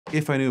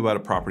if I knew about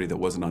a property that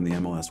wasn't on the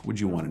MLS, would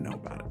you want to know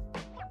about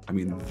it? I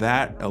mean,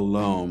 that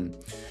alone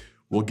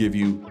will give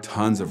you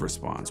tons of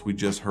response. We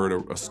just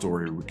heard a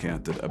story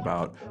recanted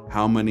about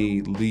how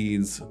many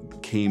leads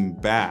came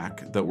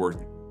back that were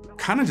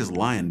kind of just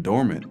lying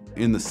dormant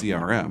in the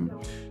CRM.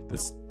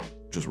 That's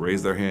just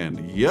raised their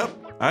hand.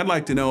 Yep, I'd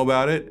like to know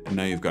about it. And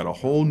now you've got a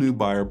whole new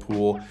buyer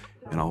pool,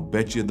 and I'll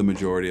bet you the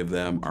majority of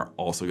them are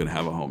also gonna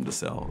have a home to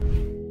sell.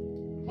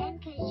 And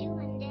 'cause you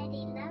and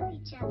Daddy love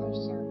each other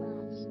so much.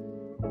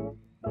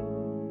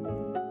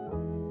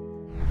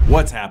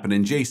 What's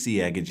happening? JC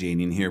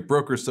Agajanian here,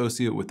 broker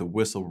associate with the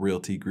Whissel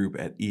Realty Group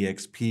at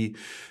EXP,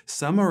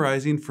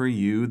 summarizing for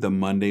you the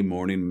Monday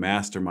Morning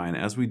Mastermind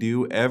as we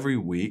do every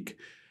week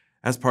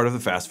as part of the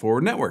Fast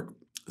Forward Network.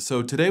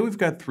 So today we've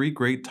got 3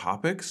 great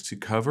topics to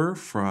cover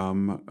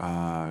from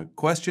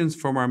questions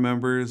from our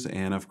members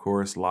and of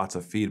course lots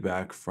of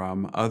feedback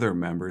from other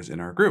members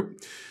in our group.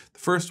 The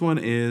first one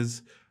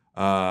is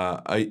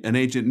an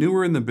agent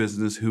newer in the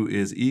business who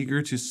is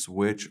eager to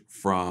switch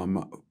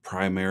from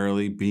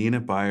primarily being a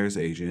buyer's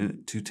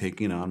agent to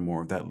taking on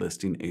more of that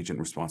listing agent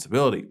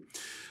responsibility.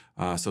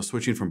 So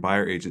switching from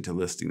buyer agent to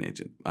listing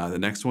agent. The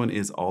next one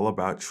is all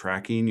about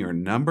tracking your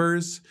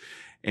numbers.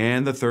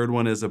 And the third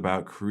one is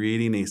about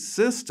creating a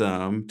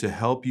system to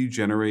help you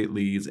generate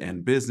leads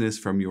and business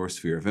from your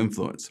sphere of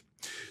influence.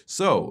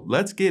 So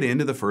let's get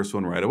into the first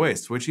one right away,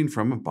 switching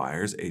from a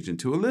buyer's agent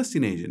to a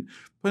listing agent.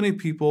 Plenty of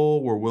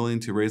people were willing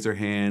to raise their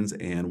hands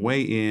and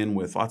weigh in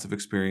with lots of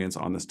experience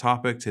on this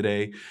topic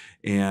today.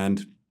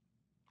 And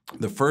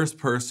the first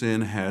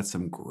person had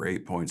some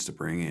great points to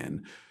bring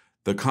in.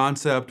 The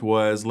concept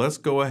was, let's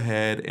go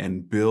ahead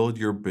and build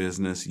your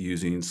business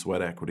using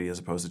sweat equity as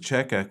opposed to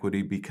check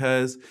equity,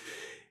 because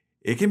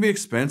it can be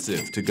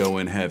expensive to go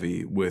in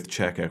heavy with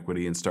check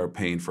equity and start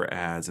paying for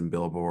ads and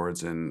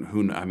billboards, and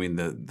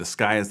the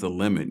sky is the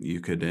limit.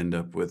 You could end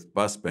up with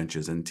bus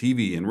benches and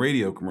TV and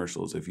radio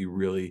commercials if you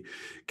really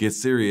get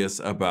serious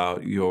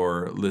about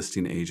your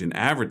listing agent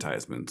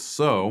advertisements.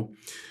 So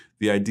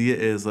the idea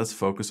is, let's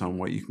focus on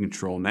what you can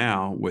control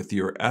now with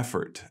your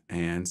effort.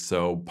 And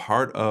so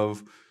part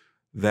of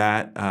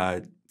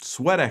that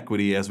sweat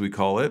equity, as we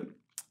call it,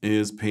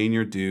 is paying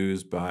your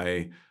dues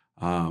by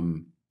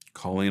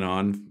calling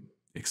on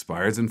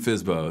expires and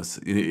FSBOs.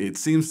 It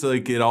seems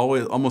like it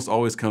almost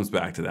always comes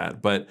back to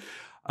that, but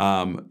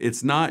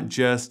it's not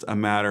just a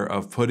matter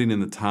of putting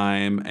in the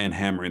time and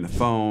hammering the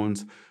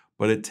phones,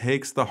 but it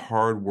takes the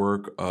hard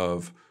work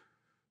of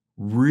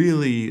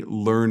really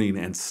learning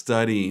and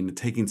studying,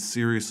 taking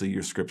seriously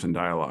your scripts and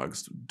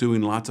dialogues,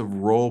 doing lots of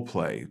role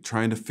play,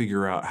 trying to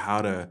figure out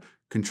how to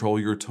control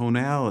your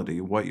tonality,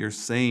 what you're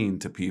saying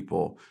to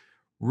people,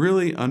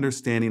 really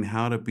understanding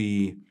how to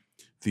be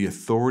the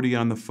authority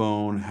on the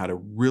phone, how to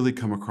really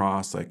come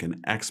across like an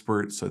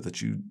expert so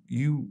that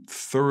you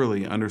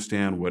thoroughly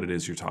understand what it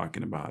is you're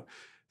talking about.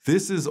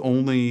 This is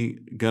only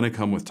gonna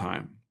come with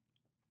time.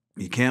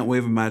 You can't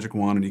wave a magic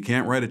wand and you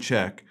can't write a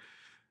check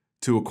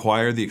to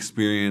acquire the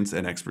experience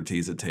and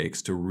expertise it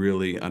takes to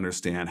really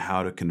understand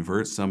how to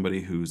convert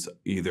somebody who's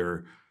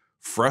either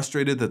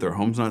frustrated that their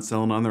home's not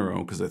selling on their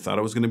own because they thought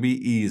it was gonna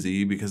be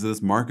easy because of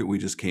this market we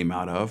just came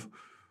out of,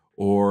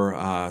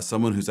 or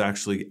someone who's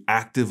actually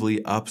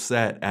actively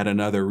upset at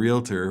another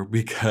realtor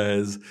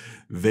because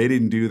they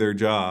didn't do their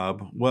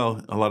job.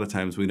 Well, a lot of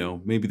times we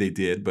know maybe they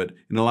did, but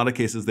in a lot of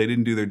cases they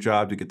didn't do their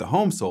job to get the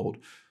home sold.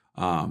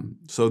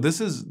 So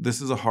this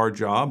is a hard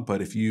job,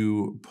 but if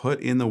you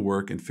put in the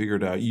work and figure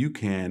it out, you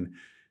can,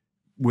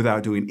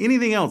 without doing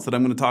anything else that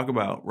I'm going to talk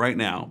about right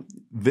now,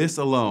 this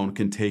alone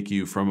can take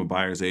you from a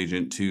buyer's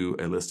agent to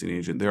a listing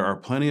agent. There are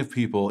plenty of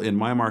people in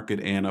my market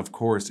and of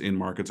course in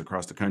markets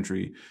across the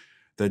country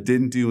that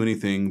didn't do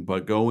anything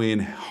but go in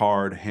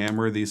hard,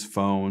 hammer these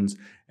phones,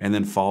 and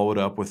then follow it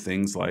up with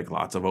things like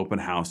lots of open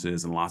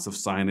houses and lots of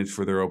signage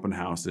for their open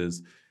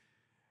houses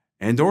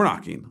and door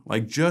knocking.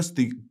 Like just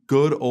the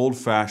good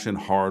old-fashioned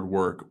hard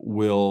work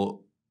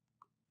will,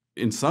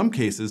 in some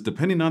cases,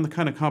 depending on the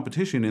kind of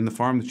competition in the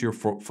farm that you're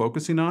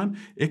focusing on,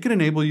 it can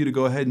enable you to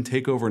go ahead and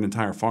take over an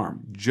entire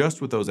farm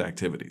just with those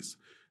activities.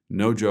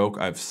 No joke,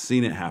 I've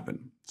seen it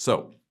happen.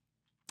 So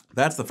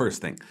that's the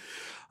first thing.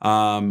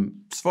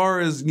 As far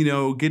as,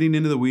 getting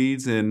into the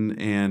weeds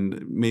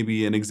and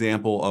maybe an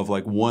example of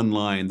like one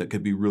line that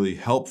could be really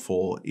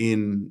helpful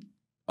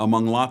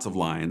among lots of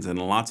lines and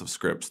lots of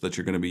scripts that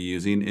you're going to be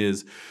using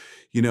is,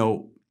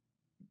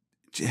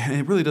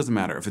 it really doesn't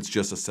matter if it's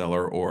just a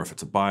seller or if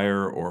it's a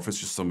buyer or if it's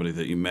just somebody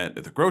that you met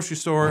at the grocery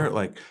store,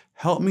 like,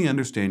 help me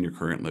understand your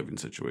current living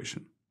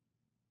situation.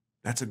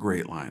 That's a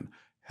great line.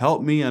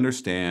 Help me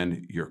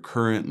understand your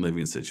current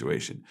living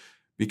situation,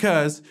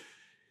 because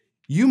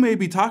you may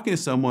be talking to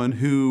someone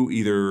who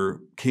either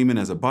came in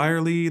as a buyer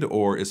lead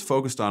or is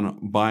focused on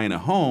buying a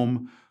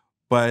home,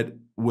 but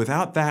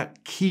without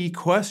that key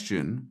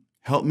question,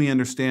 help me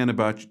understand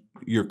about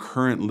your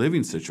current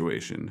living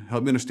situation.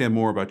 Help me understand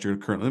more about your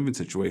current living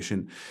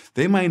situation.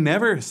 They might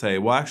never say,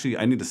 well, actually,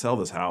 I need to sell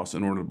this house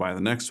in order to buy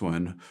the next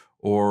one,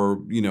 or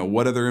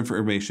what other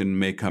information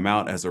may come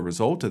out as a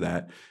result of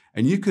that.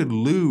 And you could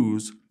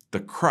lose the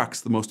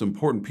crux, the most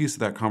important piece of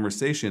that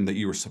conversation that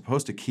you were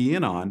supposed to key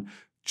in on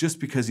just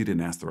because you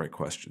didn't ask the right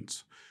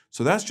questions.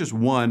 So that's just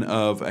one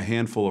of a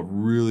handful of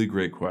really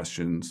great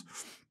questions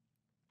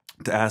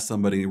to ask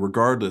somebody,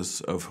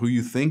 regardless of who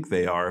you think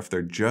they are, if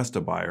they're just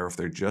a buyer, if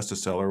they're just a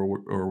seller,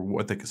 or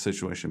what the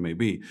situation may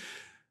be.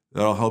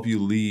 That'll help you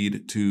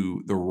lead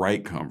to the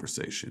right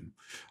conversation.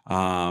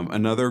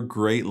 Another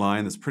great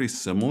line that's pretty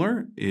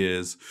similar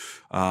is,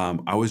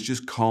 I was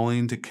just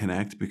calling to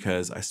connect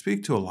because I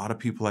speak to a lot of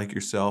people like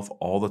yourself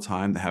all the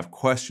time that have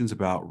questions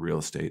about real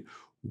estate.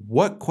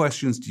 What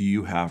questions do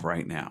you have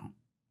right now?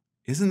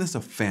 Isn't this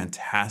a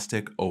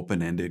fantastic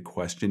open-ended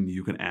question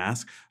you can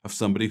ask of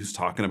somebody who's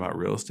talking about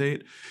real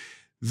estate?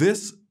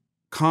 This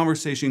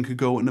conversation could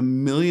go in a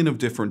million of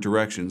different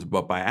directions,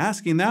 but by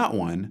asking that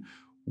one,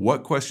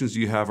 what questions do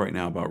you have right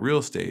now about real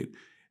estate?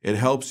 It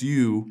helps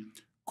you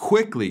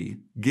quickly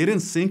get in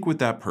sync with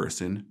that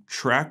person,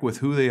 track with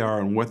who they are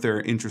and what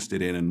they're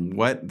interested in and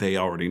what they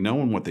already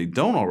know and what they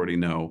don't already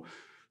know,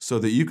 so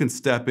that you can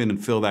step in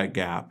and fill that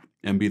gap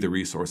and be the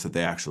resource that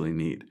they actually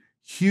need.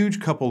 Huge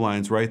couple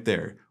lines right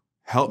there.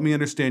 Help me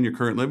understand your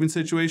current living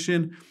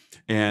situation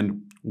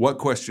and what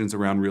questions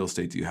around real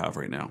estate do you have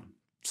right now?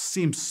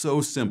 Seems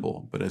so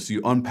simple, but as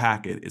you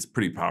unpack it, it's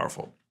pretty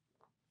powerful.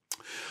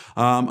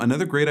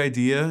 Another great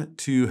idea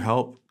to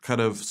help kind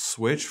of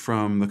switch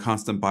from the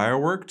constant buyer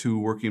work to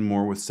working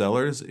more with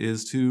sellers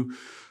is to,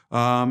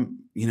 now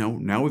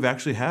we've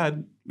actually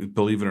had,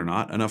 believe it or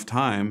not, enough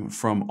time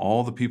from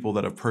all the people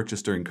that have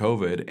purchased during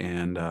COVID,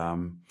 and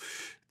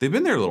they've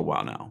been there a little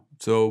while now.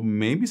 So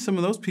maybe some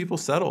of those people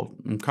settled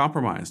and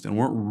compromised and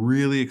weren't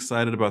really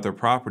excited about their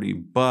property,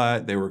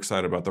 but they were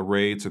excited about the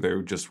rates or they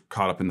were just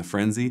caught up in the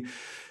frenzy.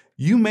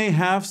 You may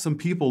have some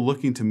people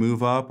looking to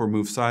move up or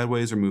move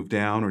sideways or move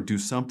down or do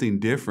something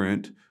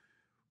different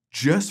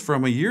just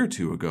from a year or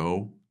two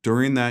ago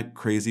during that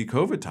crazy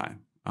COVID time.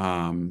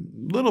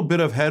 Little bit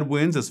of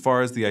headwinds as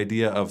far as the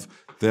idea of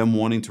them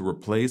wanting to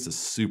replace a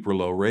super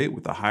low rate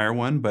with a higher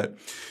one, but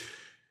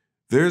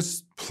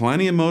there's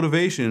plenty of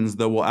motivations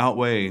that will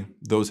outweigh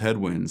those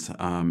headwinds,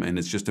 and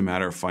it's just a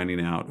matter of finding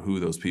out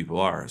who those people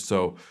are.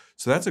 So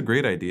that's a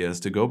great idea, is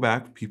to go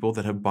back people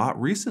that have bought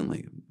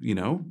recently,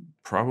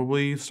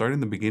 probably starting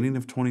the beginning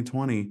of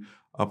 2020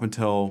 up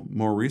until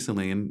more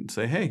recently, and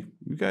say, hey,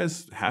 you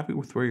guys happy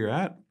with where you're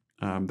at?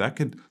 That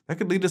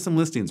could lead to some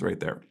listings right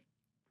there.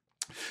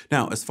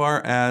 Now, as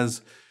far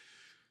as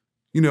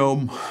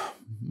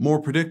more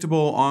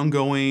predictable,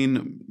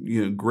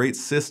 ongoing, great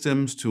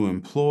systems to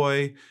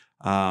employ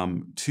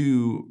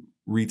to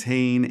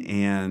retain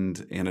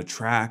and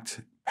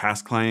attract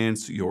past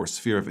clients, your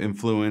sphere of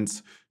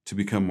influence to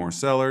become more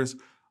sellers.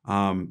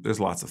 There's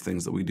lots of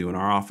things that we do in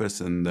our office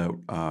and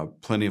that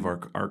plenty of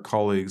our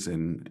colleagues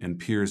and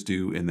peers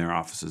do in their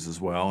offices as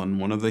well.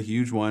 And one of the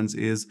huge ones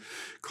is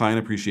client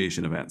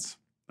appreciation events.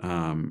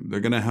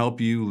 They're going to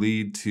help you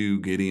lead to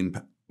getting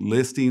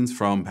listings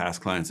from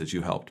past clients that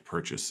you helped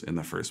purchase in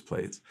the first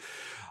place.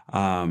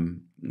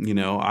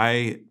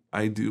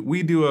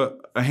 We do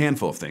a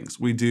handful of things.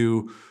 We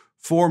do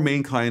 4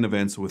 main client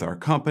events with our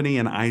company,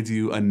 and I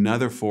do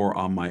another 4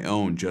 on my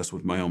own, just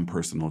with my own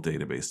personal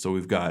database. So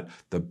we've got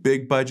the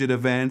big budget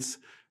events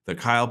that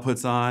Kyle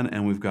puts on,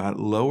 and we've got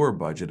lower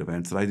budget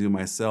events that I do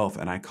myself,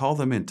 and I call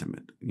them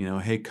intimate.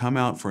 Hey, come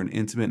out for an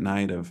intimate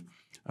night of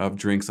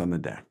drinks on the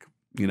deck.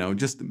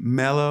 Just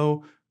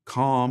mellow,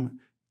 calm,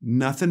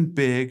 nothing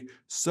big,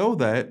 so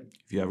that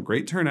if you have a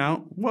great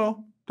turnout,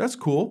 well, that's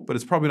cool, but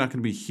it's probably not going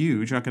to be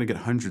huge. You're not going to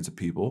get hundreds of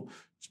people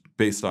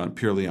based on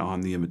purely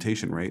on the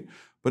invitation rate.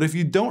 But if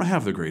you don't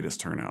have the greatest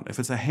turnout, if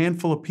it's a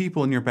handful of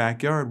people in your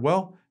backyard,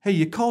 well, hey,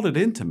 you called it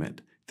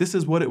intimate. This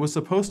is what it was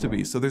supposed to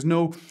be. So there's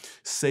no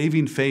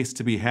saving face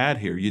to be had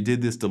here. You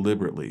did this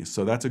deliberately.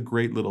 So that's a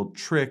great little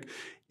trick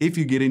if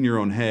you get in your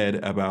own head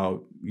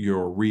about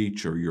your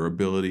reach or your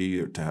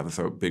ability to have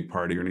a big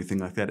party or anything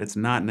like that. It's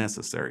not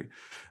necessary.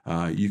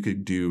 You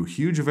could do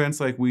huge events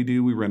like we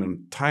do. We run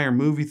entire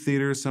movie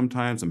theaters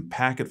sometimes and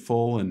pack it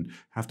full and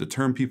have to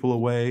turn people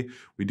away.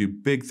 We do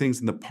big things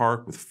in the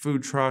park with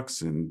food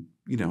trucks and,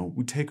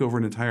 we take over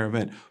an entire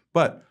event.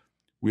 But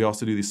we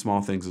also do these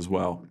small things as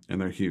well,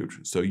 and they're huge.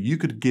 So you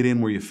could get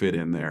in where you fit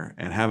in there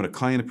and having a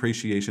client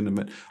appreciation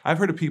event. I've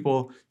heard of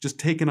people just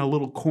taking a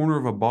little corner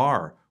of a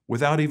bar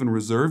without even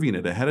reserving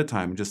it ahead of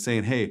time, just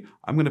saying, hey,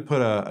 I'm going to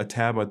put a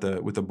tab with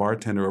the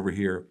bartender over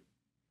here.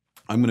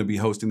 I'm going to be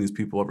hosting these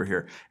people over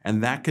here.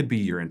 And that could be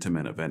your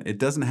intimate event. It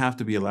doesn't have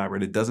to be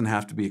elaborate. It doesn't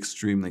have to be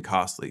extremely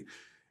costly.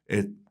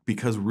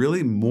 Because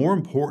really more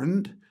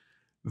important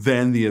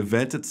than the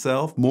event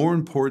itself, more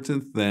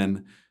important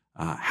than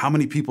how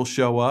many people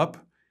show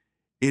up,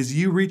 is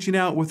you reaching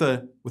out with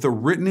a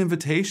written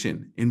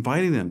invitation,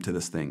 inviting them to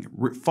this thing,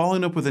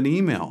 following up with an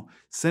email,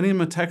 sending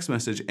them a text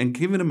message, and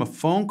giving them a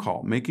phone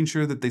call, making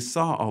sure that they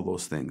saw all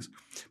those things.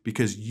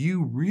 Because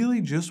you really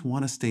just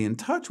want to stay in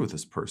touch with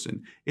this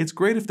person. It's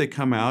great if they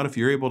come out, if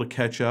you're able to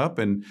catch up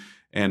and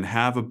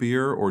have a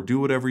beer or do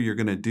whatever you're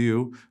going to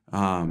do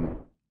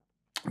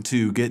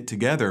to get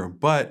together.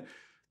 But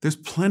There's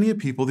plenty of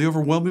people, the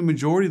overwhelming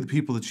majority of the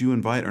people that you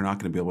invite are not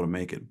going to be able to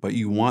make it, but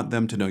you want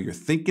them to know you're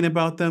thinking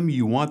about them.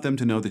 You want them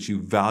to know that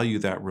you value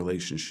that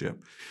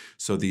relationship.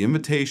 So the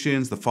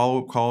invitations, the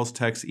follow-up calls,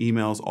 texts,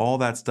 emails, all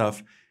that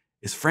stuff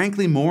is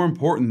frankly more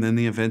important than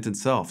the event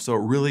itself. So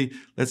really,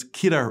 let's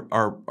keep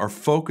our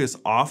focus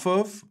off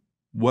of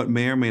what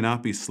may or may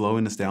not be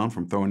slowing us down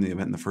from throwing the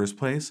event in the first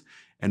place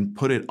and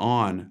put it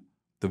on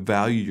the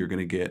value you're going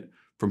to get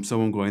from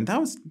someone going, that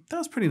was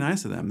pretty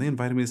nice of them. They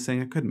invited me to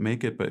sing. I couldn't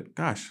make it, but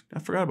gosh, I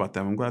forgot about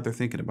them. I'm glad they're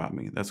thinking about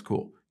me. That's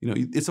cool.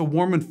 It's a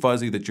warm and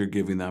fuzzy that you're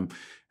giving them,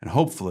 and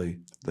hopefully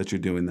that you're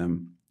giving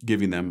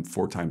them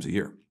 4 times a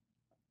year.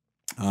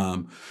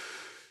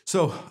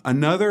 So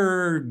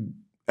another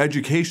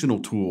educational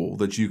tool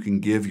that you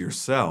can give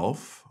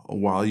yourself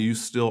while you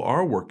still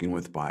are working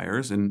with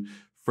buyers, and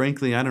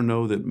frankly, I don't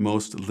know that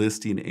most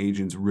listing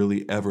agents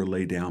really ever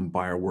lay down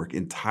buyer work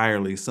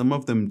entirely. Some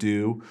of them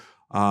do.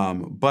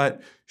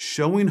 But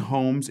showing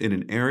homes in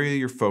an area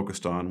you're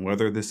focused on,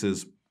 whether this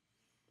is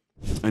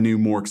a new,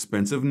 more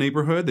expensive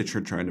neighborhood that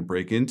you're trying to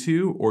break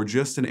into, or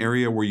just an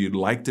area where you'd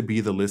like to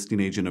be the listing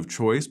agent of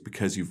choice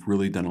because you've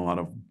really done a lot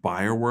of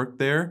buyer work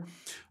there,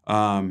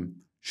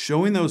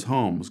 showing those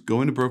homes,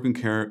 going to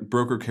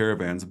broker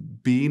caravans,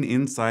 being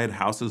inside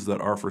houses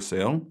that are for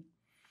sale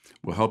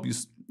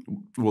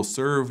will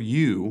serve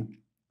you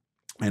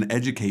and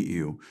educate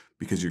you,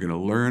 because you're going to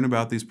learn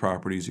about these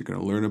properties, you're going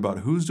to learn about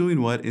who's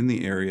doing what in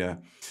the area,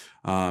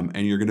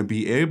 and you're going to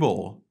be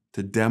able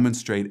to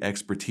demonstrate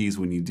expertise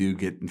when you do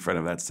get in front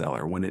of that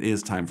seller, when it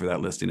is time for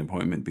that listing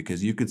appointment,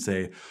 because you could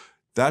say,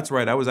 that's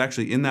right, I was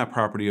actually in that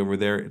property over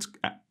there. It's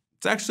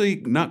actually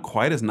not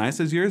quite as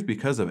nice as yours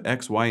because of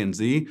X, Y, and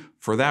Z.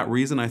 For that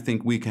reason, I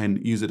think we can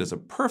use it as a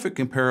perfect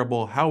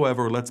comparable.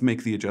 However, let's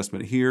make the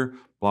adjustment here,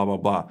 blah, blah,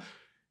 blah.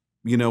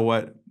 You know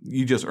what?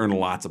 You just earn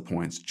lots of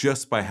points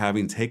just by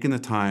having taken the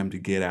time to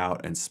get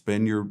out and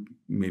spend your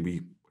maybe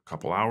a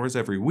couple hours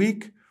every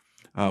week,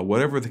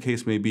 whatever the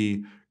case may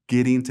be,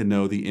 getting to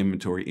know the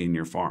inventory in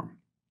your farm.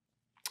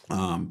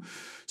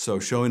 So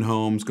showing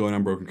homes, going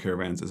on broker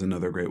caravans is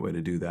another great way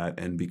to do that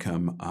and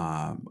become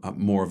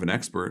more of an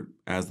expert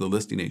as the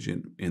listing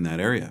agent in that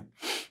area.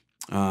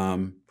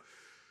 And,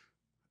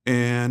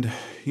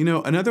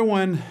 another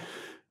one,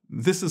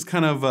 this is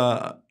kind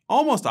of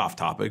almost off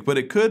topic, but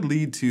it could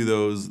lead to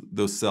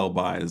those sell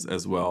buys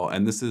as well.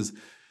 And this is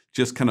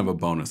just kind of a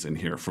bonus in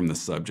here from the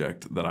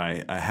subject that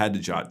I had to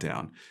jot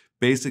down.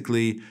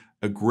 Basically,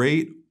 a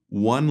great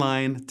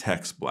one-line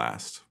text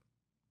blast.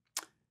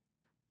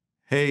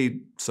 Hey,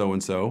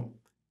 so-and-so,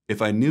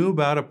 if I knew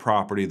about a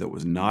property that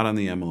was not on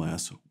the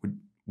MLS,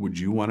 would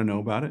you want to know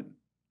about it?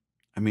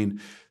 I mean,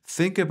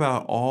 think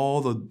about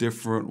all the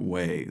different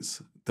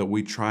ways that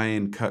we try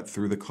and cut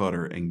through the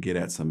clutter and get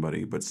at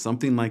somebody. But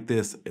something like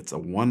this, it's a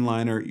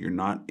one-liner. You're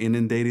not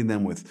inundating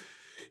them with,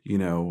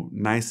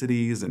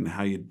 niceties and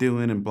how you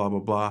doing and blah, blah,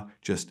 blah.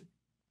 Just,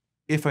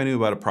 if I knew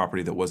about a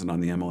property that wasn't on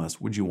the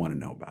MLS, would you want to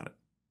know about it?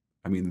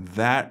 I mean,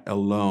 that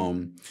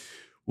alone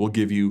will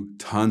give you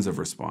tons of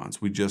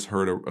response. We just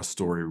heard a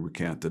story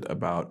recanted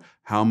about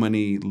how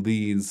many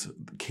leads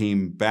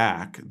came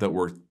back that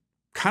were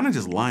kind of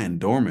just lying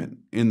dormant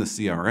in the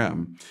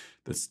CRM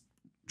that's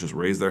just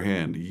raised their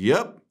hand.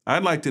 Yep,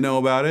 I'd like to know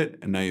about it.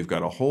 And now you've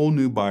got a whole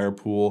new buyer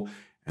pool,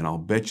 and I'll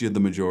bet you the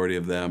majority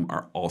of them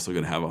are also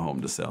going to have a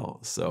home to sell.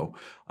 So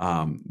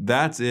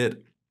that's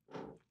it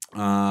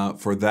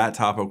for that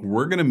topic.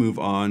 We're going to move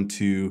on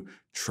to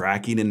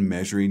tracking and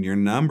measuring your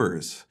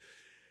numbers.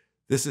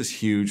 This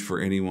is huge for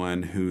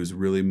anyone who's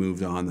really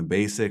moved on the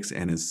basics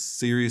and is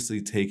seriously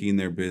taking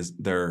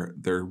their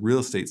real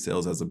estate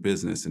sales as a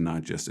business and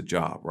not just a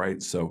job,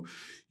 right? So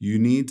you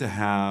need to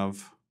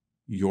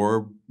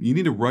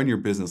run your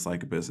business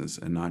like a business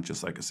and not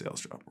just like a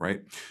sales job,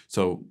 right?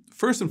 So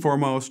first and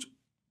foremost,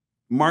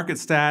 market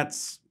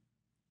stats,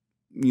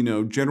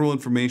 general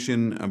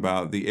information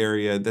about the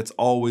area, that's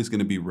always going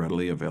to be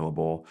readily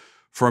available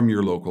from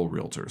your local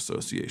realtor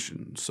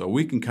association. So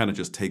we can kind of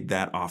just take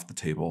that off the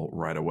table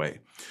right away.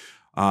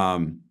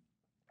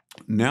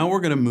 Now we're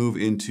going to move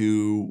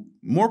into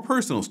more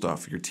personal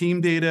stuff, your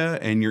team data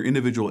and your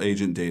individual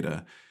agent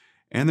data.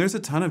 And there's a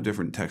ton of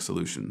different tech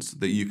solutions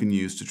that you can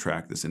use to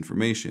track this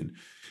information.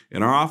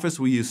 In our office,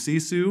 we use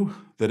Sisu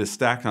that is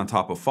stacked on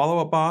top of Follow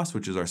Up Boss,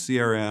 which is our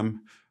CRM.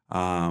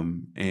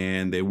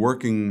 And they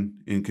work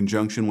in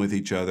conjunction with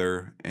each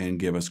other and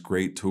give us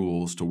great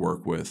tools to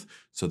work with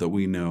so that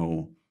we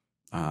know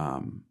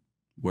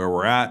where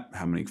we're at,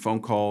 how many phone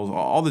calls,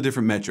 all the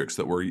different metrics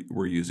that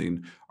we're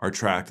using are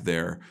tracked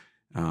there,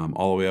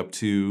 all the way up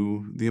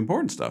to the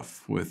important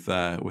stuff with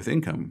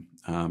income.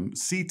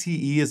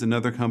 CTE is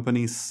another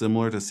company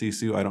similar to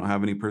Sisu. I don't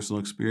have any personal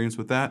experience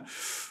with that,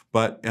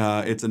 but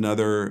it's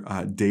another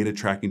data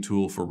tracking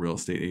tool for real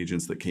estate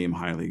agents that came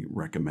highly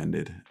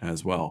recommended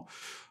as well.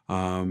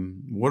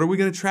 What are we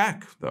going to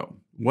track, though?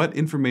 What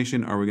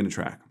information are we going to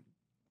track?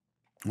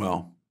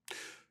 Well,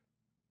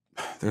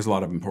 there's a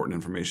lot of important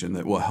information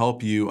that will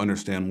help you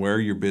understand where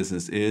your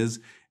business is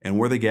and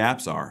where the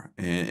gaps are.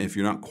 And if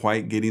you're not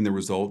quite getting the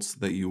results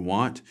that you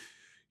want,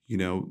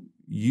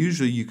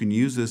 usually you can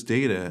use this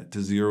data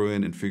to zero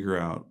in and figure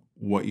out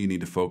what you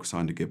need to focus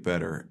on to get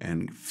better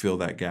and fill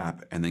that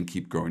gap and then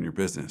keep growing your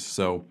business.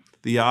 So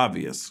the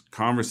obvious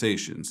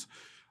conversations,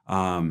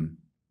 they're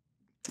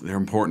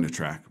important to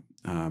track.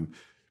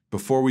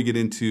 Before we get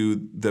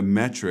into the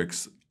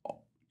metrics,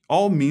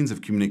 all means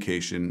of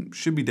communication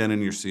should be done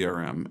in your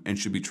CRM and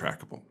should be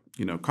trackable.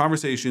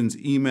 Conversations,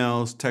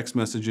 emails, text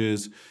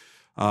messages,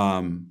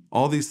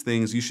 all these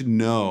things, you should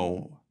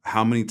know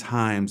how many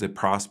times a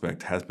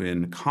prospect has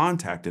been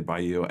contacted by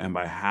you and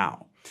by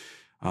how.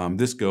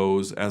 This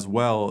goes as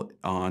well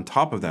on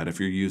top of that if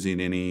you're using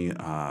any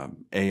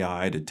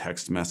AI to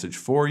text message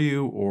for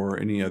you or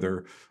any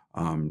other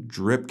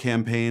drip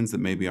campaigns that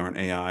maybe aren't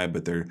AI,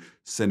 but they're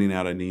sending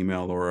out an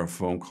email or a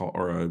phone call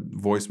or a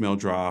voicemail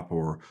drop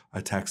or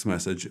a text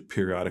message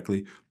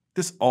periodically.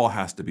 This all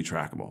has to be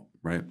trackable,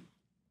 right?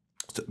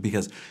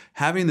 Because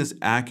having this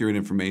accurate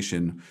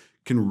information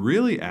can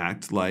really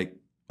act like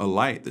a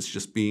light that's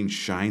just being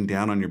shined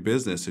down on your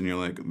business. And you're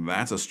like,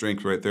 that's a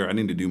strength right there. I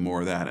need to do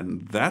more of that.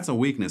 And that's a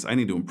weakness. I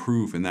need to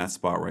improve in that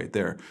spot right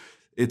there.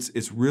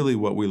 It's really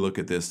what we look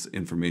at this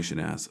information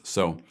as.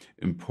 So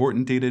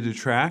important data to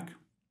track: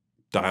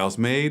 dials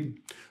made,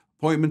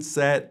 appointments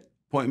set,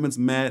 appointments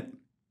met,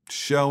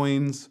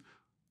 showings,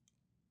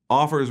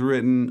 offers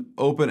written,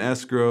 open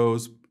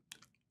escrows,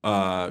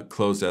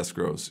 closed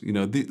escrows.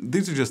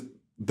 These are just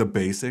the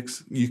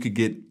basics. You could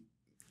get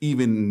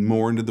even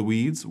more into the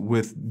weeds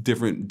with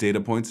different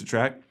data points to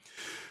track,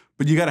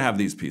 but you got to have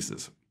these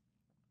pieces.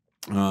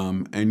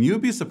 And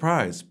you'd be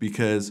surprised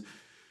because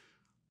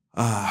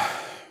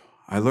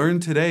I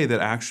learned today that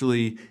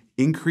actually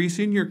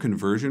increasing your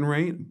conversion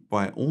rate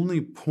by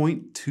only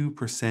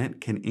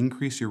 0.2% can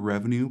increase your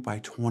revenue by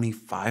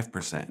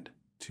 25%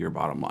 to your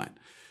bottom line.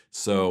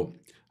 So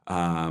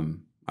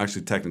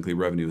actually, technically,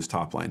 revenue is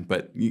top line,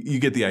 but you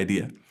get the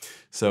idea.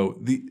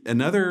 So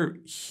another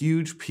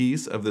huge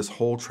piece of this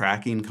whole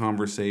tracking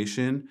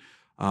conversation,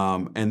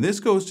 and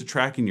this goes to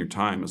tracking your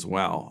time as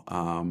well.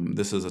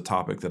 This is a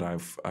topic that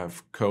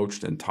I've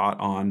coached and taught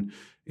on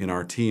in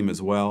our team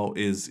as well,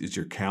 is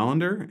your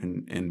calendar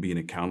and being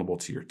accountable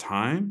to your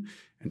time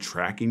and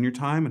tracking your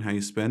time and how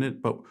you spend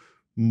it. But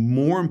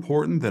more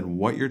important than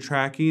what you're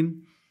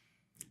tracking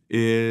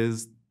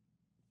is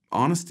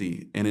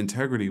honesty and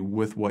integrity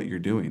with what you're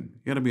doing.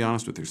 You got to be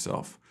honest with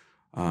yourself.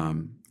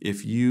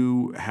 If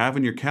you have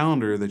in your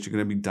calendar that you're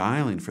going to be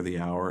dialing for the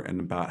hour and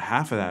about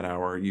half of that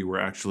hour you were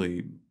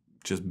actually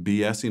just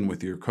BSing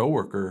with your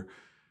coworker,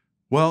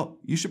 well,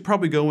 you should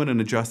probably go in and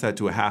adjust that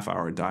to a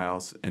half-hour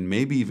dials and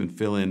maybe even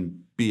fill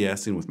in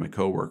BSing with my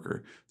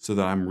coworker so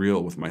that I'm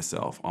real with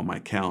myself on my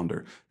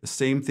calendar. The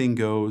same thing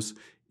goes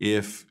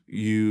if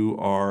you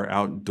are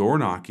out door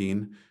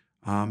knocking.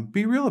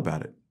 Be real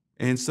about it.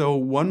 And so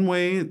one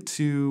way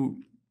to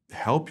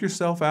help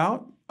yourself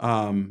out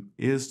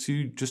is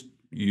to just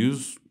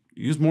use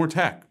more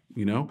tech.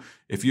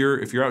 If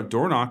you're out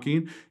door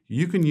knocking,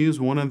 you can use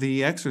one of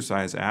the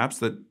exercise apps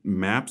that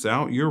maps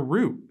out your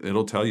route.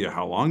 It'll tell you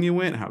how long you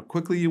went, how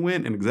quickly you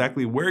went, and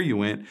exactly where you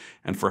went,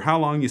 and for how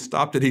long you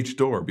stopped at each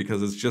door,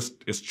 because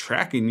it's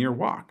tracking your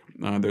walk.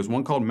 There's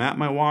one called Map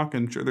My Walk,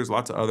 and sure, there's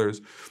lots of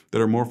others that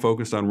are more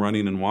focused on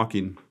running and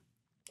walking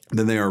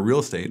than they are real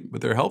estate,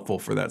 but they're helpful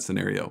for that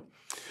scenario.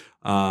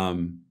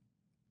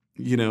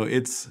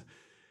 It's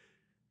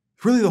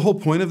really the whole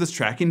point of this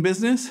tracking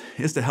business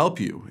is to help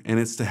you, and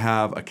it's to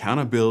have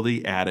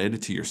accountability added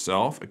to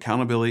yourself,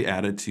 accountability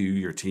added to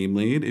your team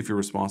lead if you're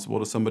responsible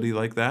to somebody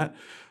like that.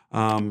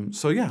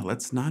 So yeah,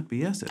 let's not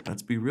BS it.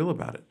 Let's be real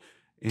about it.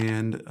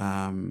 And,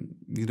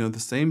 the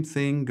same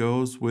thing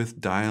goes with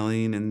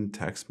dialing and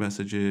text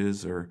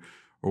messages or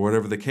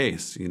whatever the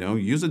case.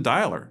 Use a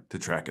dialer to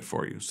track it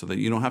for you so that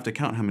you don't have to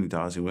count how many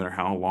dials you went or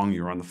how long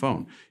you're on the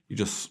phone. You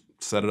just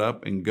set it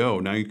up and go.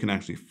 Now you can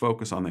actually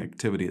focus on the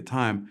activity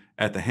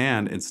at the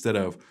hand instead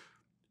of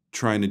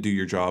trying to do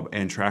your job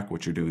and track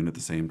what you're doing at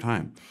the same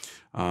time.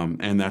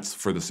 And that's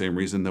for the same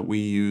reason that we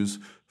use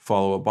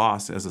Follow a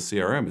Boss as a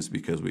CRM, is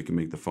because we can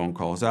make the phone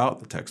calls out,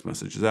 the text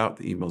messages out,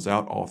 the emails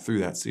out, all through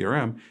that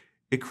CRM.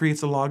 It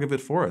creates a log of it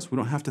for us. We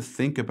don't have to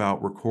think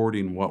about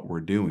recording what we're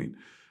doing.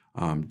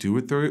 Do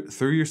it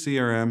through your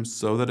CRM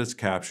so that it's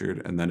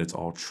captured and then it's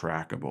all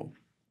trackable.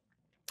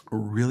 A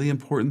really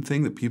important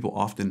thing that people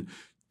often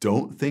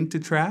don't think to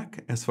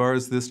track as far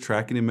as this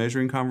tracking and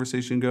measuring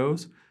conversation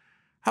goes: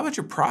 how about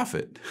your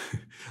profit?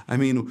 I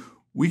mean,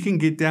 we can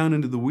get down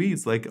into the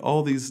weeds, like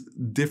all these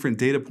different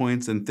data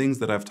points and things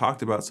that I've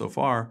talked about so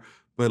far,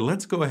 but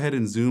let's go ahead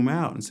and zoom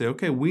out and say,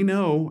 okay, we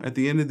know at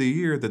the end of the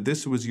year that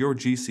this was your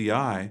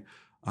GCI,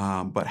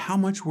 but how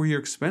much were your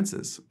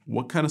expenses?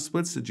 What kind of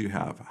splits did you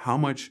have? How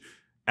much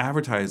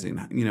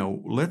advertising?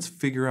 Let's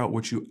figure out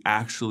what you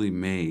actually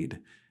made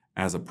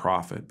as a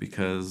profit,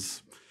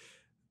 because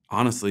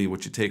honestly,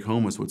 what you take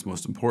home is what's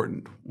most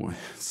important.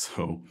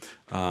 So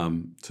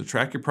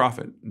track your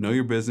profit, know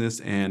your business,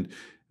 and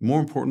more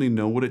importantly,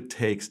 know what it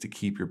takes to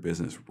keep your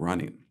business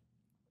running.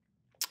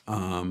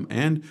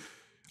 And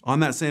on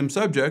that same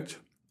subject,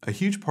 a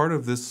huge part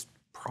of this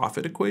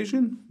profit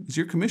equation is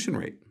your commission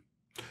rate.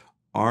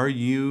 Are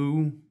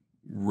you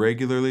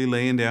regularly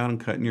laying down and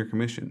cutting your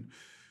commission?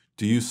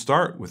 Do you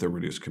start with a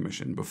reduced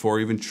commission before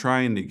even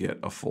trying to get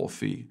a full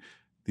fee?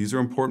 These are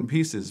important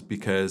pieces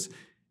because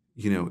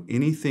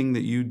anything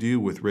that you do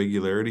with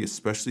regularity,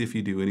 especially if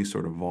you do any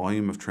sort of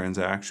volume of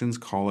transactions,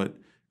 call it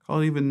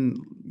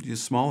even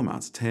just small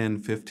amounts, 10,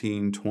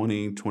 15,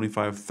 20,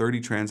 25, 30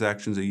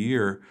 transactions a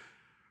year,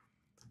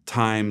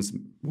 times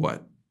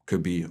what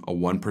could be a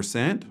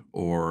 1%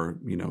 or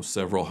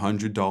several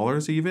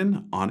 $100s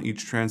even on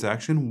each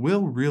transaction,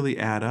 will really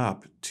add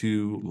up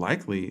to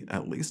likely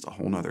at least a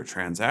whole nother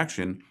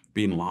transaction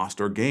being lost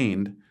or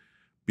gained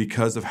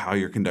because of how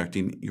you're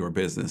conducting your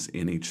business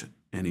in each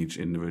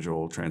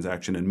individual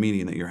transaction and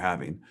meeting that you're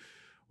having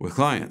with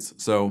clients.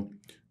 So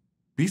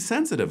be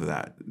sensitive to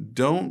that.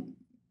 Don't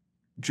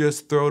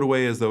just throw it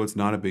away as though it's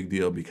not a big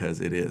deal,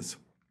 because it is.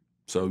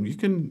 So you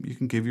can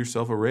give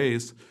yourself a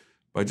raise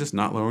by just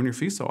not lowering your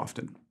fees so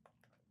often.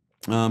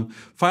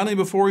 Finally,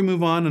 before we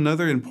move on,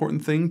 another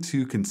important thing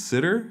to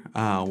consider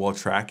while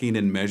tracking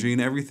and measuring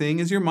everything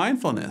is your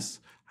mindfulness.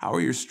 How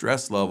are your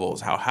stress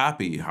levels? How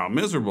happy? How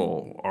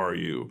miserable are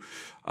you?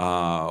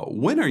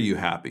 When are you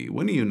happy?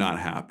 When are you not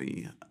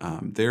happy?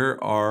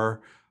 There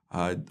are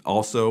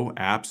also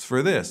apps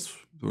for this.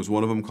 There's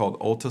one of them called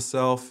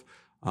UltraSelf.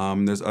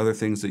 There's other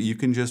things that you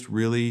can just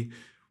really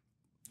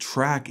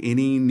track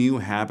any new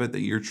habit that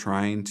you're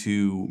trying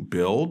to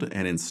build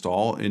and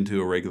install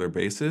into a regular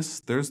basis.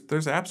 There's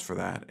apps for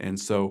that. And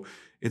so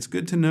it's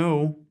good to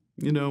know,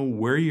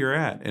 where you're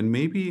at. And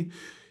maybe,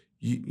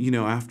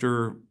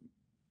 after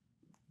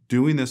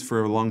doing this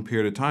for a long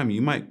period of time,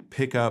 you might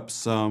pick up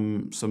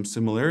some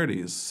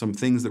similarities, some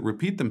things that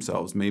repeat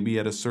themselves, maybe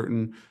at a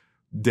certain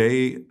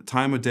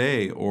time of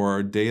day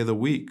or day of the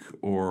week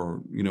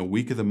or,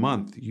 week of the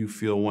month, you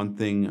feel one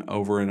thing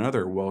over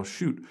another. Well,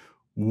 shoot,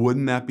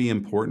 wouldn't that be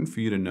important for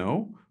you to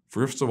know?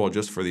 First of all,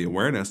 just for the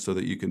awareness so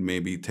that you can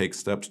maybe take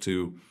steps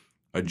to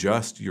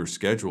adjust your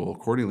schedule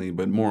accordingly.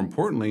 But more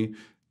importantly,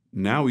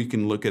 now you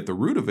can look at the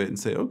root of it and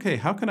say, okay,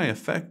 how can I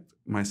affect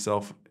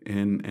myself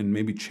and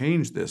maybe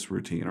change this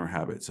routine or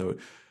habit? So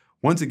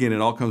once again, it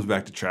all comes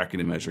back to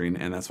tracking and measuring,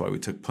 and that's why we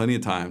took plenty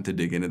of time to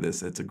dig into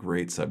this. It's a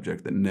great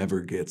subject that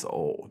never gets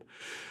old.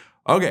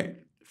 Okay,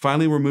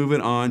 finally, we're moving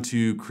on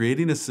to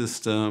creating a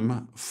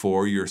system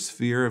for your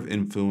sphere of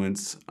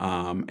influence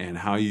and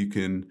how you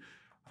can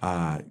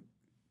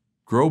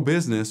grow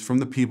business from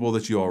the people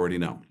that you already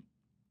know.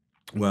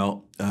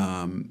 Well,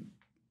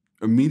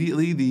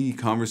 immediately the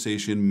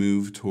conversation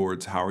moved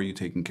towards how are you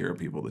taking care of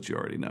people that you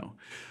already know,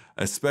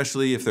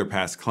 especially if they're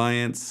past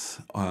clients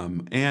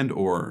and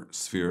or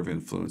sphere of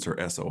influence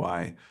or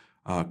SOI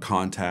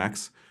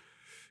contacts.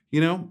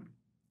 Send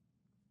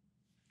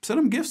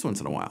them gifts once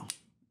in a while.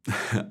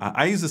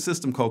 I use a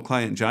system called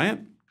Client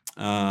Giant,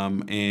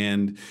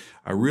 and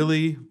I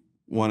really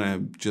want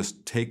to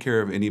just take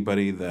care of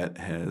anybody that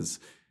has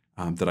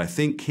that I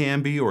think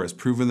can be or has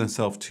proven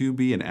themselves to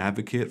be an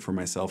advocate for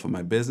myself and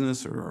my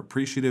business, or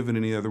appreciative in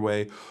any other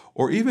way,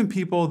 or even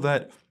people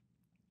that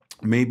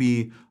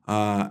maybe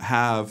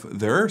have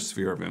their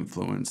sphere of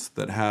influence,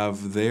 that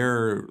have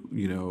their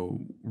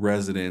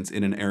residence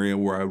in an area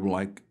where I would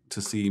like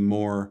to see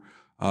more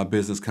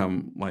business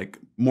come, like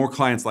more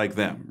clients like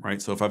them,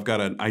 right? So if I've got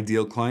an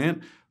ideal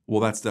client, well,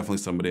 that's definitely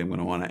somebody I'm going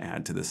to want to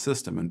add to this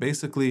system. And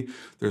basically,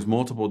 there's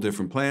multiple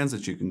different plans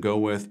that you can go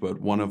with,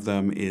 but one of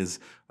them is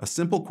a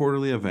simple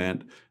quarterly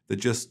event that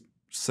just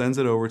sends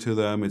it over to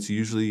them. It's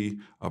usually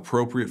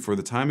appropriate for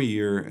the time of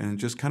year, and it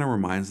just kind of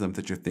reminds them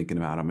that you're thinking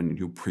about them and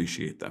you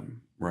appreciate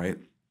them, right?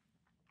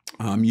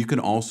 You can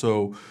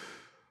also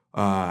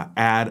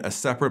add a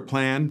separate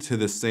plan to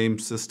the same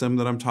system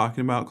that I'm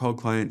talking about called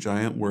Client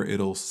Giant, where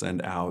it'll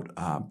send out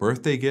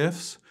birthday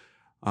gifts.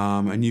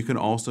 And you can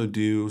also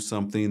do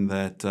something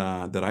that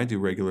I do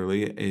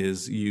regularly,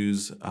 is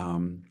use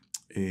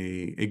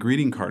a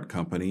greeting card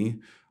company.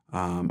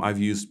 I've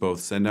used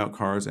both send out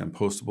cards and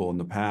postable in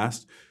the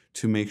past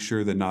to make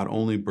sure that not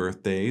only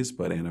birthdays,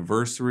 but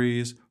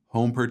anniversaries,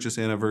 home purchase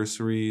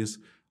anniversaries,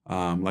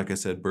 like I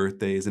said,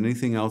 birthdays, and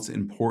anything else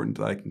important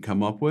that I can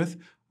come up with,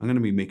 I'm going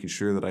to be making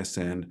sure that I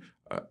send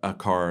a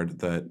card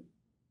that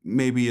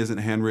maybe isn't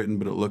handwritten,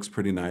 but it looks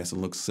pretty nice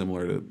and looks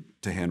similar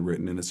to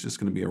handwritten. And it's just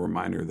going to be a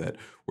reminder that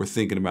we're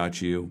thinking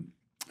about you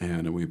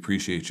and we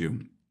appreciate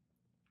you.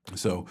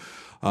 So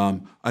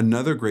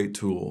another great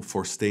tool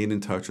for staying in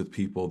touch with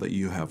people that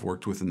you have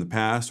worked with in the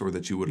past, or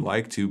that you would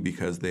like to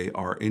because they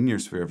are in your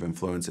sphere of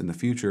influence in the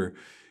future,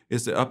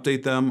 is to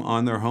update them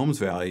on their home's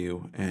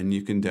value. And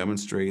you can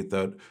demonstrate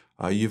that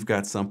you've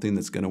got something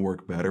that's going to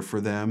work better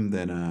for them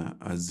than a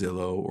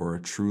Zillow or a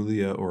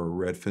Trulia or a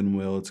Redfin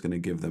will. It's going to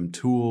give them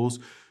tools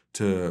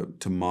to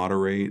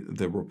moderate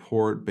the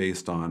report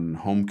based on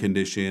home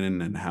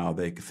condition and how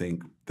they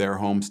think their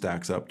home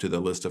stacks up to the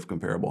list of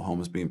comparable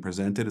homes being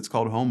presented. It's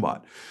called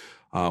HomeBot.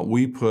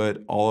 We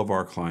put all of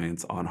our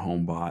clients on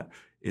HomeBot.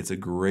 It's a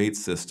great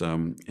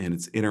system, and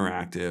it's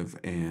interactive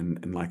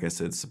and like I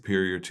said,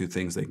 superior to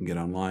things they can get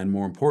online.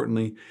 More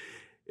importantly,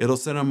 it'll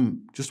send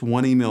them just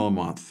one email a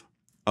month,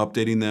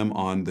 updating them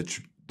on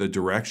the the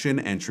direction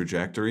and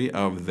trajectory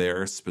of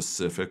their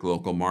specific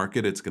local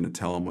market. It's going to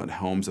tell them what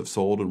homes have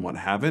sold and what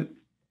haven't.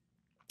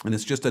 And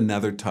it's just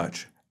another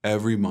touch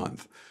every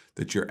month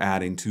that you're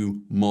adding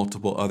to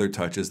multiple other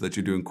touches that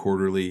you're doing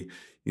quarterly.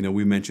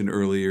 We mentioned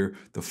earlier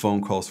the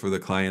phone calls for the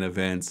client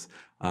events.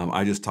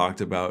 I just talked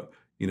about,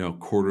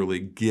 quarterly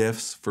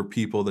gifts for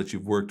people that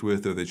you've worked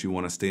with or that you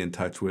want to stay in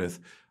touch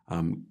with.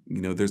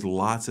 There's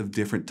lots of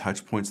different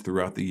touch points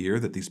throughout the year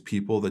that these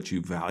people that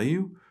you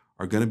value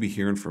are going to be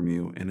hearing from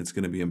you, and it's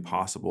going to be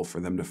impossible for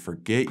them to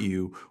forget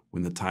you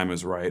when the time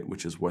is right,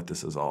 which is what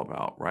this is all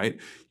about, right?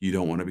 You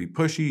don't want to be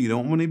pushy, you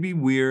don't want to be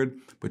weird,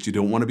 but you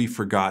don't want to be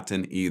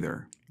forgotten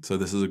either. So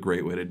this is a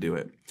great way to do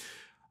it.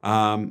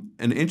 An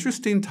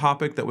interesting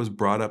topic that was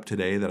brought up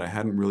today that I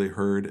hadn't really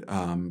heard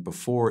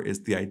before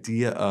is the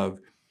idea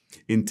of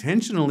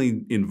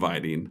intentionally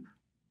inviting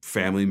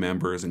family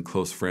members and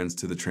close friends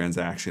to the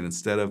transaction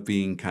instead of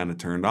being kind of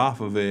turned off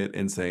of it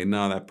and saying,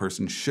 no, that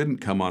person shouldn't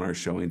come on our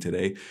showing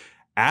today.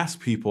 Ask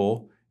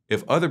people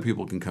if other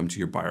people can come to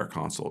your buyer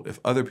consult, if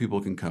other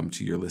people can come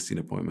to your listing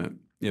appointment,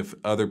 if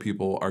other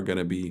people are going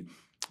to be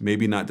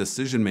maybe not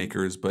decision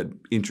makers, but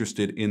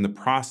interested in the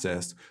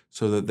process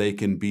so that they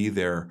can be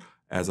there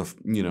as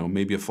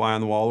maybe a fly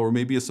on the wall or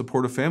maybe a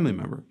supportive family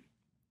member.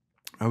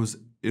 It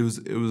was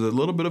a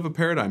little bit of a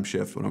paradigm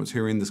shift when I was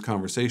hearing this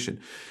conversation.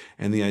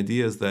 And the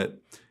idea is that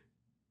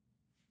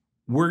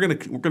we're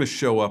gonna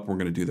show up, we're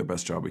gonna do the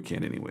best job we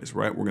can anyways,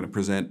 right? We're gonna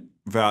present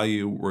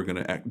value, we're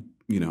gonna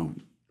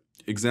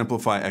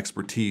exemplify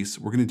expertise,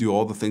 we're gonna do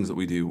all the things that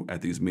we do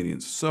at these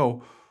meetings.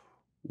 So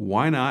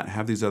why not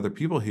have these other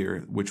people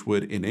here, which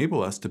would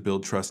enable us to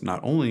build trust not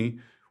only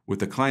with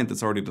the client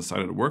that's already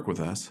decided to work with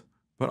us,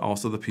 but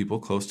also the people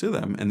close to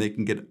them, and they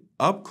can get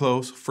up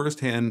close,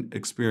 firsthand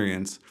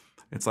experience.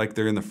 It's like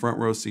they're in the front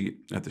row seat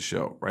at the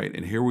show, right?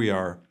 And here we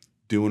are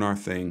doing our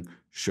thing,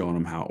 showing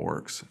them how it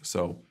works.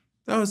 So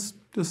that was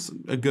just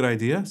a good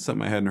idea,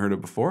 something I hadn't heard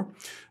of before,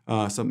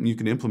 something you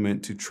can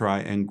implement to try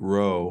and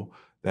grow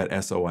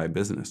that SOI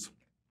business.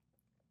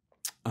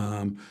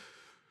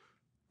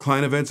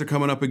 Client events are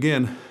coming up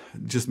again.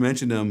 Just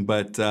mentioned them,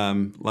 but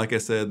like I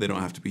said, they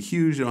don't have to be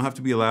huge, they don't have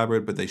to be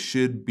elaborate, but they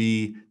should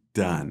be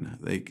done.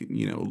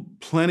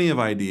 Plenty of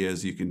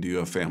ideas. You can do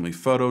a family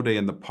photo day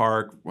in the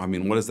park. I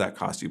mean, what does that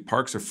cost you?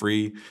 Parks are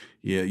free.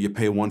 You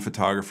pay one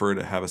photographer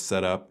to have a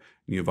setup.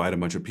 You invite a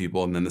bunch of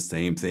people, and then the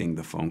same thing,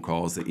 the phone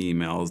calls, the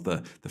emails,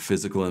 the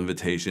physical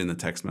invitation, the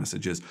text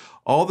messages,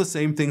 all the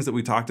same things that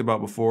we talked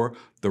about before.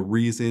 The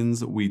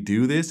reasons we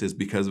do this is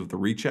because of the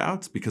reach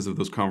outs, because of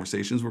those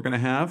conversations we're going to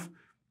have.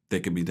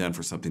 They can be done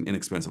for something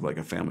inexpensive like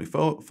a family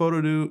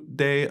photo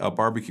day, a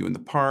barbecue in the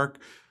park.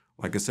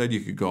 Like I said, you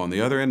could go on the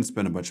other end and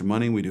spend a bunch of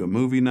money. We do a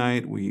movie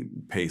night. We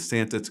pay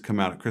Santa to come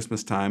out at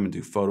Christmas time and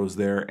do photos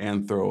there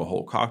and throw a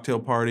whole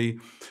cocktail party.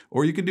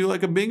 Or you could do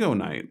like a bingo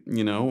night,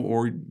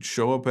 or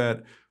show up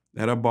at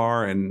a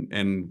bar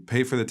and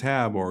pay for the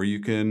tab. Or you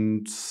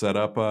can set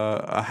up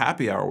a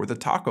happy hour with a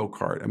taco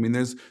cart. I mean,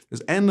 there's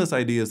endless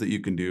ideas that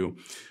you can do,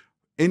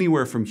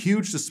 anywhere from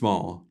huge to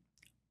small.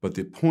 But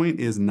the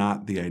point is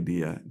not the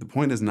idea. The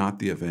point is not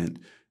the event.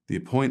 The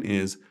point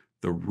is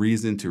the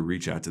reason to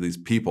reach out to these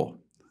people.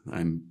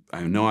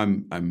 I know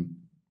I'm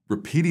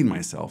repeating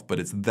myself, but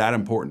it's that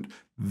important.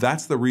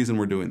 That's the reason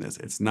we're doing this.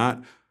 It's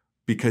not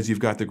because you've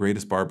got the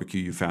greatest barbecue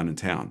you found in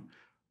town.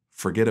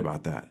 Forget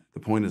about that.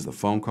 The point is the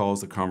phone calls,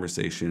 the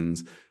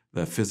conversations,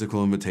 the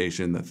physical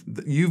invitation.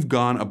 You've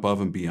gone above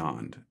and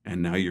beyond,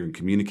 and now you're in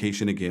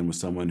communication again with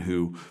someone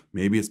who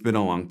maybe it's been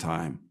a long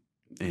time,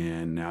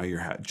 and now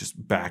you're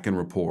just back in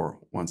rapport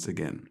once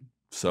again.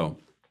 So,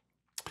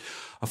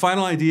 a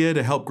final idea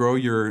to help grow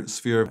your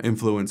sphere of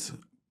influence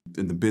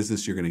in the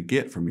business you're going to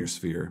get from your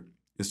sphere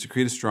is to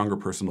create a stronger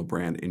personal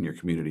brand in your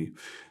community.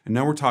 And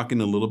now we're talking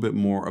a little bit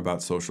more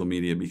about social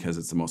media because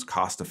it's the most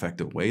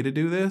cost-effective way to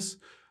do this.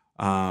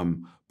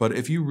 But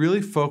if you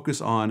really focus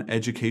on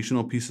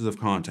educational pieces of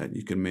content,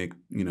 you can make,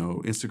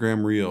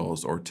 Instagram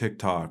Reels or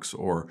TikToks,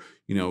 or,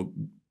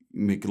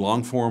 make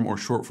long form or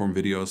short form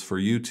videos for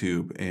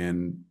YouTube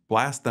and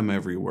blast them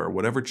everywhere,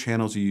 whatever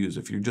channels you use.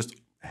 If you're just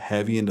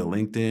heavy into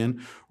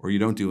LinkedIn or you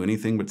don't do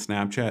anything but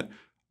Snapchat,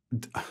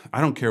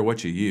 I don't care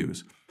what you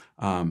use.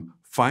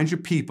 Find your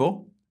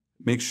people.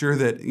 Make sure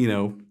that,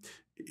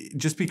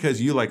 just because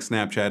you like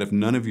Snapchat, if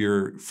none of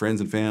your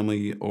friends and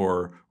family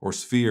or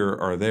sphere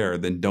are there,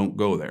 then don't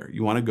go there.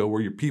 You want to go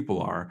where your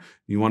people are.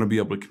 You want to be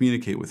able to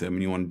communicate with them,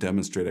 and you want to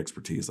demonstrate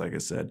expertise, like I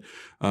said.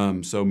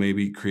 So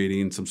maybe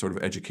creating some sort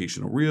of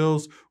educational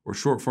reels or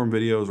short form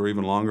videos or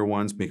even longer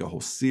ones, make a whole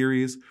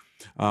series.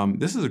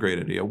 This is a great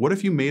idea. What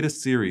if you made a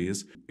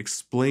series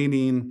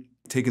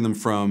taking them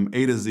from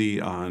A to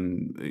Z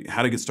on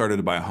how to get started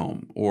to buy a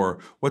home, or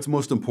what's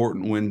most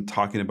important when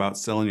talking about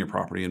selling your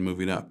property and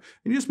moving up.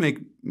 And you just make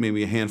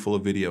maybe a handful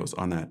of videos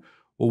on that.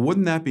 Well,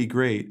 wouldn't that be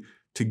great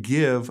to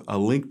give a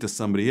link to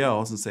somebody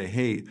else and say,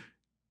 hey,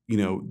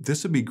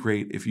 this would be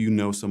great if you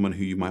know someone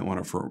who you might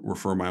want to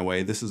refer my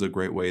way. This is a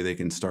great way they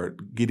can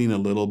start getting a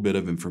little bit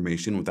of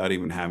information without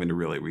even having to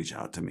really reach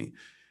out to me.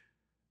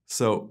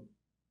 So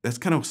That's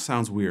kind of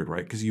sounds weird,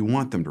 right? Because you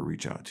want them to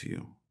reach out to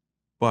you.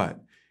 But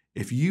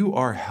if you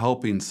are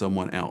helping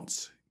someone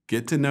else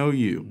get to know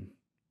you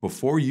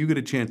before you get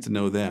a chance to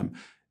know them,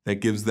 that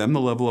gives them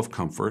the level of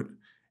comfort,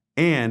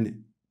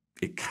 and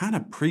it kind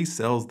of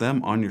pre-sells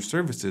them on your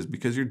services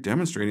because you're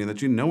demonstrating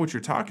that you know what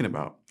you're talking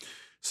about.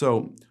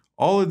 So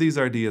all of these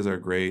ideas are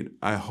great.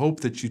 I hope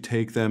that you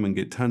take them and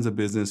get tons of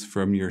business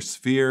from your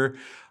sphere,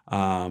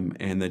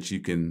 and that you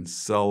can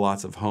sell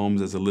lots of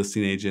homes as a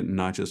listing agent and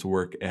not just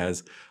work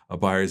as a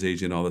buyer's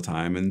agent all the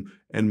time.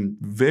 And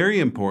very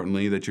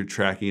importantly, that you're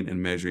tracking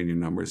and measuring your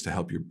numbers to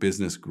help your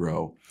business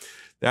grow.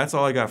 That's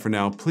all I got for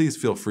now. Please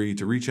feel free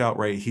to reach out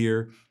right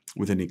here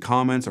with any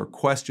comments or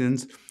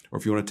questions, or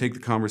if you want to take the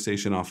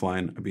conversation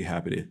offline, I'd be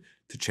happy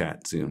to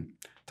chat soon.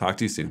 Talk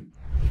to you soon.